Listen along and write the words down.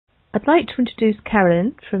I'd like to introduce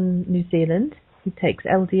Karalyn from New Zealand, who takes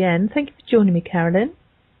LDN. Thank you for joining me, Karalyn.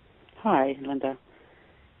 Hi, Linda.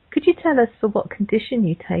 Could you tell us for what condition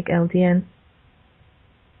you take LDN?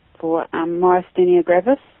 For Myasthenia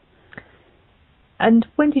Gravis. And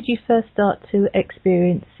when did you first start to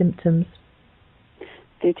experience symptoms?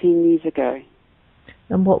 13 years ago.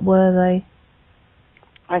 And what were they?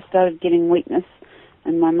 I started getting weakness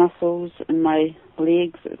in my muscles and my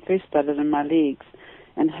legs. It first started in my legs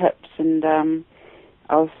and hips, and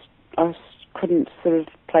I couldn't sort of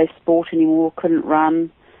play sport anymore, couldn't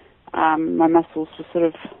run. My muscles were sort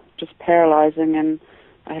of just paralysing, and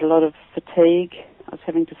I had a lot of fatigue. I was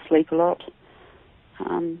having to sleep a lot.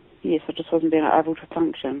 Yes, I just wasn't being able to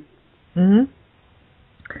function. Mm-hmm.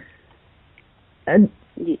 And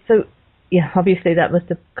yes. So, yeah, obviously that must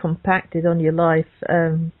have compacted on your life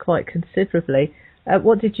quite considerably.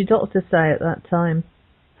 What did your doctor say at that time?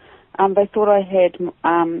 They thought I had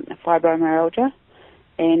fibromyalgia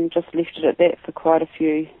and just left it at that for quite a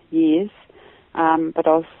few years. But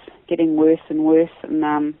I was getting worse and worse, and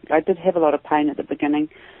I did have a lot of pain at the beginning,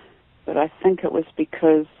 but I think it was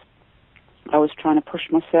because I was trying to push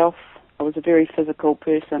myself. I was a very physical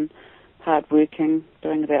person, hard-working,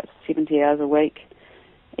 doing about 70 hours a week,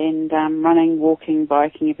 and running, walking,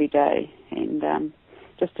 biking every day, and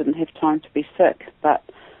just didn't have time to be sick. But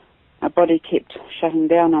my body kept shutting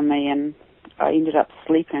down on me, and I ended up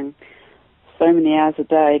sleeping so many hours a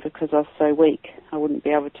day because I was so weak. I wouldn't be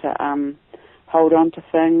able to hold on to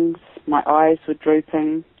things. My eyes were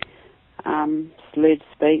drooping, slurred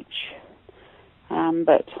speech,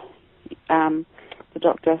 but the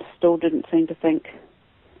doctor still didn't seem to think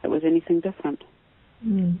it was anything different.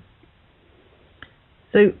 Mm.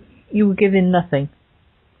 So you were given nothing,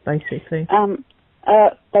 basically?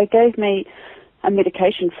 They gave me a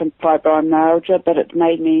medication for fibromyalgia, but it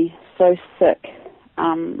made me so sick.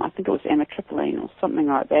 I think it was amitriptyline or something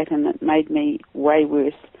like that, and it made me way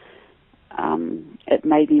worse. It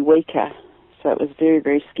made me weaker, so it was very,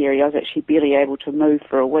 very scary. I was actually barely able to move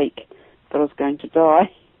for a week. Thought I was going to die.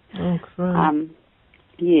 Oh, Christ.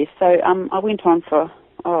 Yeah, so I went on for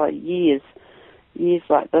years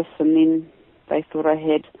like this, and then they thought I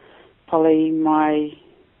had polymyositis,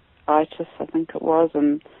 I think it was,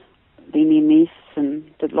 and then MS,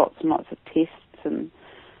 and did lots and lots of tests, and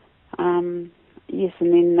yes,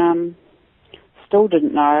 and then still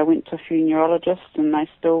didn't know. I went to a few neurologists, and they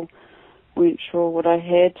still weren't sure what I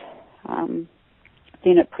had.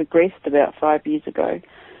 Then it progressed about 5 years ago.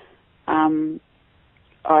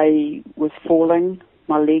 I was falling,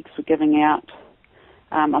 my legs were giving out,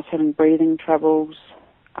 I was having breathing troubles,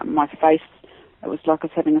 my face, it was like I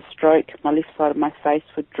was having a stroke, my left side of my face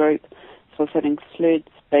would droop, so I was having slurred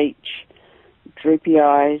speech, droopy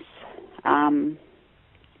eyes,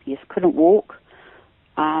 yes, couldn't walk.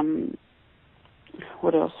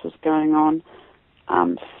 What else was going on?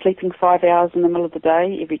 Sleeping 5 hours in the middle of the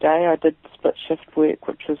day, every day. I did split shift work,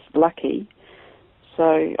 which was lucky.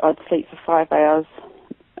 So I'd sleep for 5 hours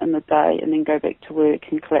in the day and then go back to work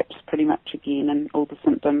and collapse pretty much again, and all the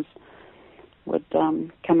symptoms would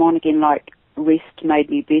come on again. Like rest made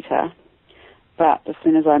me better, but as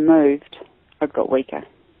soon as I moved, I got weaker.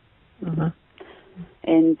 Uh-huh.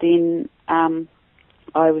 And then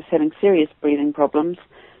I was having serious breathing problems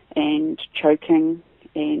and choking,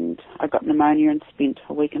 and I got pneumonia and spent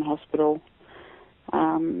a week in hospital.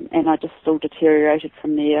 And I just still deteriorated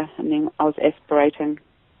from there, and then I was aspirating,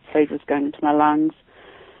 food was going into my lungs,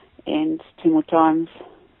 and 2 more times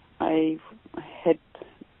I had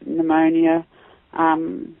pneumonia. I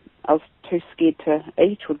was too scared to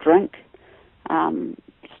eat or drink,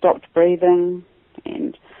 stopped breathing,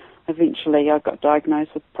 and eventually I got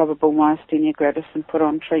diagnosed with probable Myasthenia Gravis and put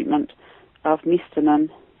on treatment of Myasthenia,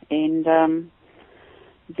 and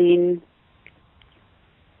then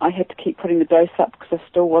I had to keep putting the dose up because I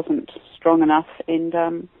still wasn't strong enough, and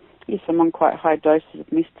yes, I'm on quite high doses of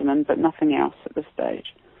Myasthenia, but nothing else at this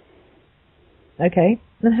stage. Okay,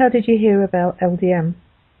 and how did you hear about LDN?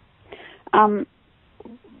 It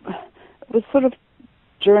was sort of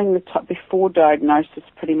during the before diagnosis,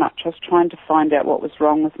 pretty much. I was trying to find out what was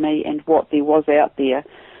wrong with me and what there was out there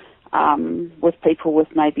with people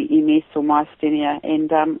with maybe MS or myasthenia,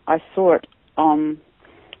 and I saw it on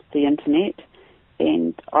the internet,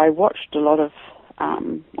 and I watched a lot of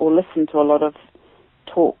or listened to a lot of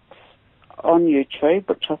talks on YouTube,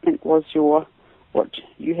 which I think was what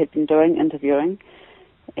you had been doing, interviewing,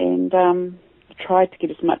 and tried to get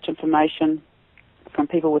as much information from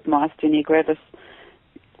people with Myasthenia Gravis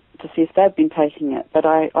to see if they'd been taking it, but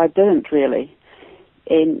I didn't really.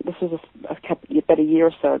 And this was about a year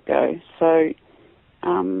or so ago. So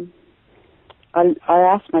I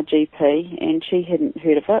asked my GP, and she hadn't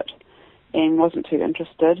heard of it and wasn't too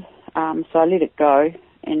interested. So I let it go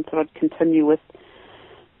and thought I'd continue with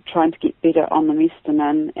trying to get better on the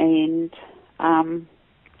Myasthenia, and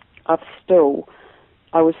I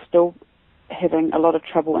was still having a lot of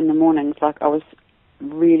trouble in the mornings. Like, I was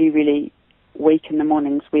really, really weak in the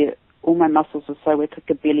mornings, where all my muscles were so weak I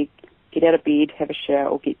could barely get out of bed, have a shower,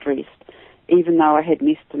 or get dressed, even though I had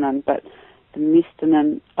Myasthenia. But the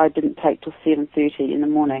Myasthenia I didn't take till 7:30 in the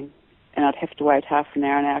morning, and I'd have to wait half an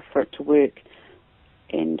hour for it to work.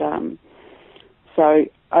 And so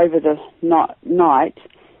over the night,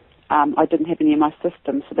 I didn't have any in my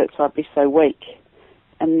system, so that's why I'd be so weak.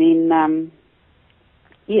 And then,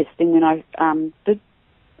 then when I did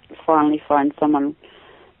finally find someone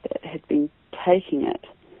that had been taking it,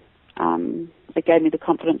 it gave me the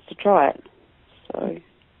confidence to try it. So,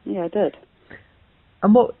 yeah, I did.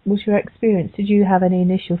 And what was your experience? Did you have any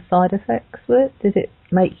initial side effects with it? Did it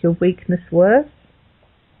make your weakness worse?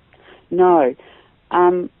 No.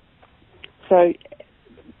 So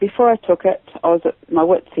before I took it, I was at my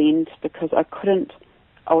wit's end because I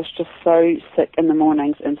was just so sick in the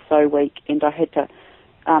mornings and so weak, and I had to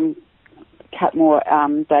cut more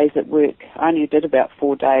days at work. I only did about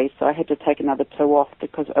 4 days, so I had to take another 2 off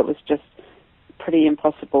because it was just pretty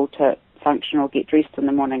impossible to function or get dressed in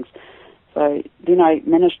the mornings. So then I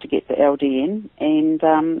managed to get the LDN, and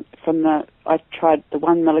I tried the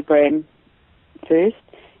 1 milligram first,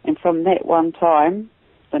 and from that one time,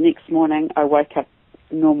 the next morning I woke up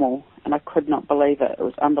normal, and I could not believe it. It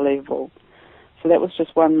was unbelievable. So that was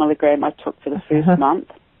just 1 milligram I took for the first month,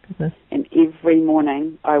 and every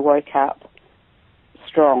morning I woke up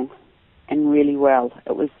strong and really well.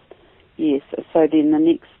 It was, yes. So then the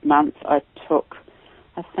next month I took,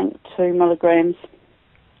 I think, 2 milligrams,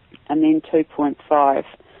 and then 2.5.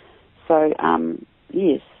 So,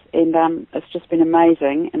 yes, and it's just been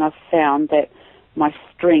amazing, and I've found that my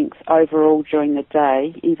strength overall during the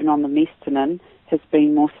day, even on the Myasthenia, has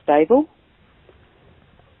been more stable.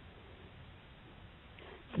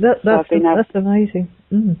 That's amazing.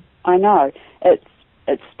 Mm. I know.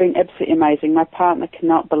 It's been absolutely amazing. My partner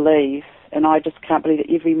cannot believe, and I just can't believe it.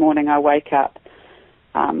 Every morning I wake up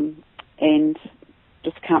and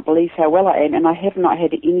just can't believe how well I am, and I have not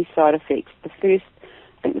had any side effects. The first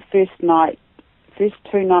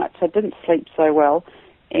 2 nights I didn't sleep so well,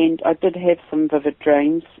 and I did have some vivid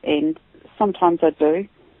dreams, and sometimes I do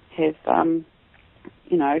have,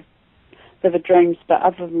 vivid dreams, but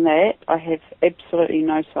other than that, I have absolutely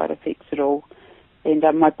no side effects at all. And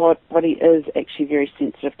my body is actually very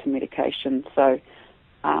sensitive to medication, so,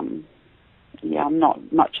 I'm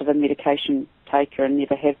not much of a medication taker and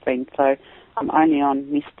never have been, so I'm only on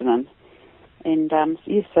Myasthenia. And,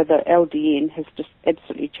 so the LDN has just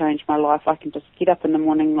absolutely changed my life. I can just get up in the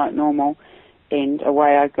morning like normal, and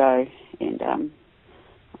away I go, and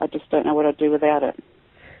I just don't know what I'd do without it.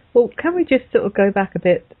 Well, can we just sort of go back a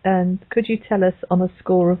bit, and could you tell us on a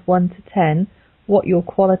score of 1 to 10 what your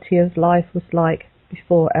quality of life was like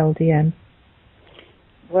before LDN?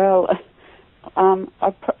 Well,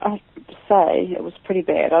 I'd say it was pretty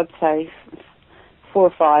bad. I'd say 4 or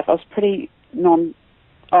 5. I was pretty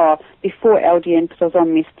before LDN, because I was on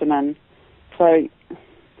Myasthenia. So,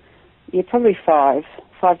 yeah, probably 5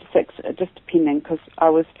 to 6, just depending, because I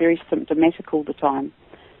was very symptomatic all the time.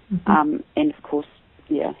 Mm-hmm. And of course,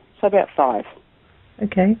 yeah, so about 5.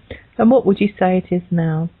 Okay. And what would you say it is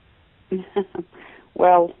now?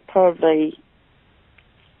 Well, probably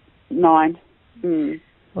 9. Mm.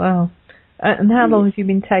 Wow. And how long have you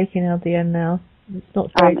been taking LDN now? It's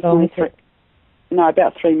not very long, is it? No,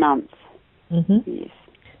 about 3 months. Mm-hmm. Yes.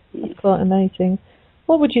 That's quite amazing.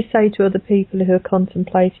 What would you say to other people who are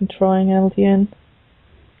contemplating trying LDN?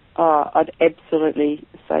 I'd absolutely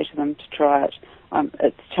say to them to try it.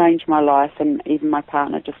 It's changed my life, and even my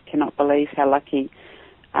partner just cannot believe how lucky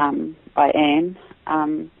I am.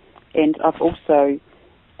 And I've also,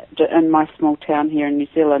 in my small town here in New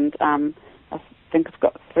Zealand, I think I've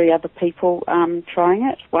got 3 other people trying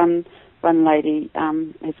it. One lady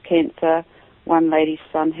has cancer, one lady's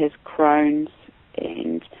son has Crohn's,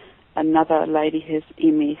 and another lady has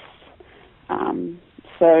MS.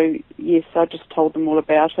 So, yes, I just told them all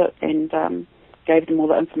about it and gave them all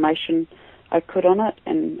the information I could on it,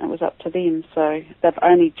 and it was up to them. So they've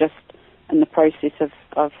only just in the process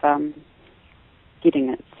of getting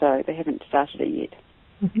it, so they haven't started it yet.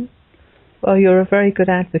 Mm-hmm. Well, you're a very good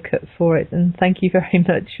advocate for it, and thank you very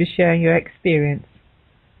much for sharing your experience.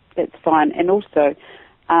 That's fine. And also,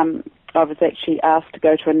 I was actually asked to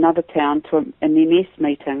go to another town to an MS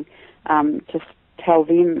meeting to tell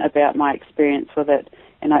them about my experience with it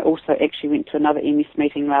and I also actually went to another MS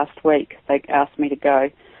meeting last week. They asked me to go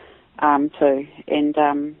to,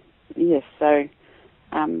 and yes, so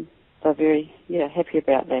they're very happy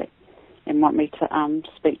about that and want me to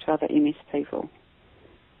speak to other MS people.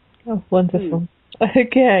 Oh, wonderful.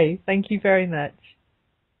 Okay, thank you very much.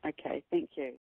 Okay, thank you.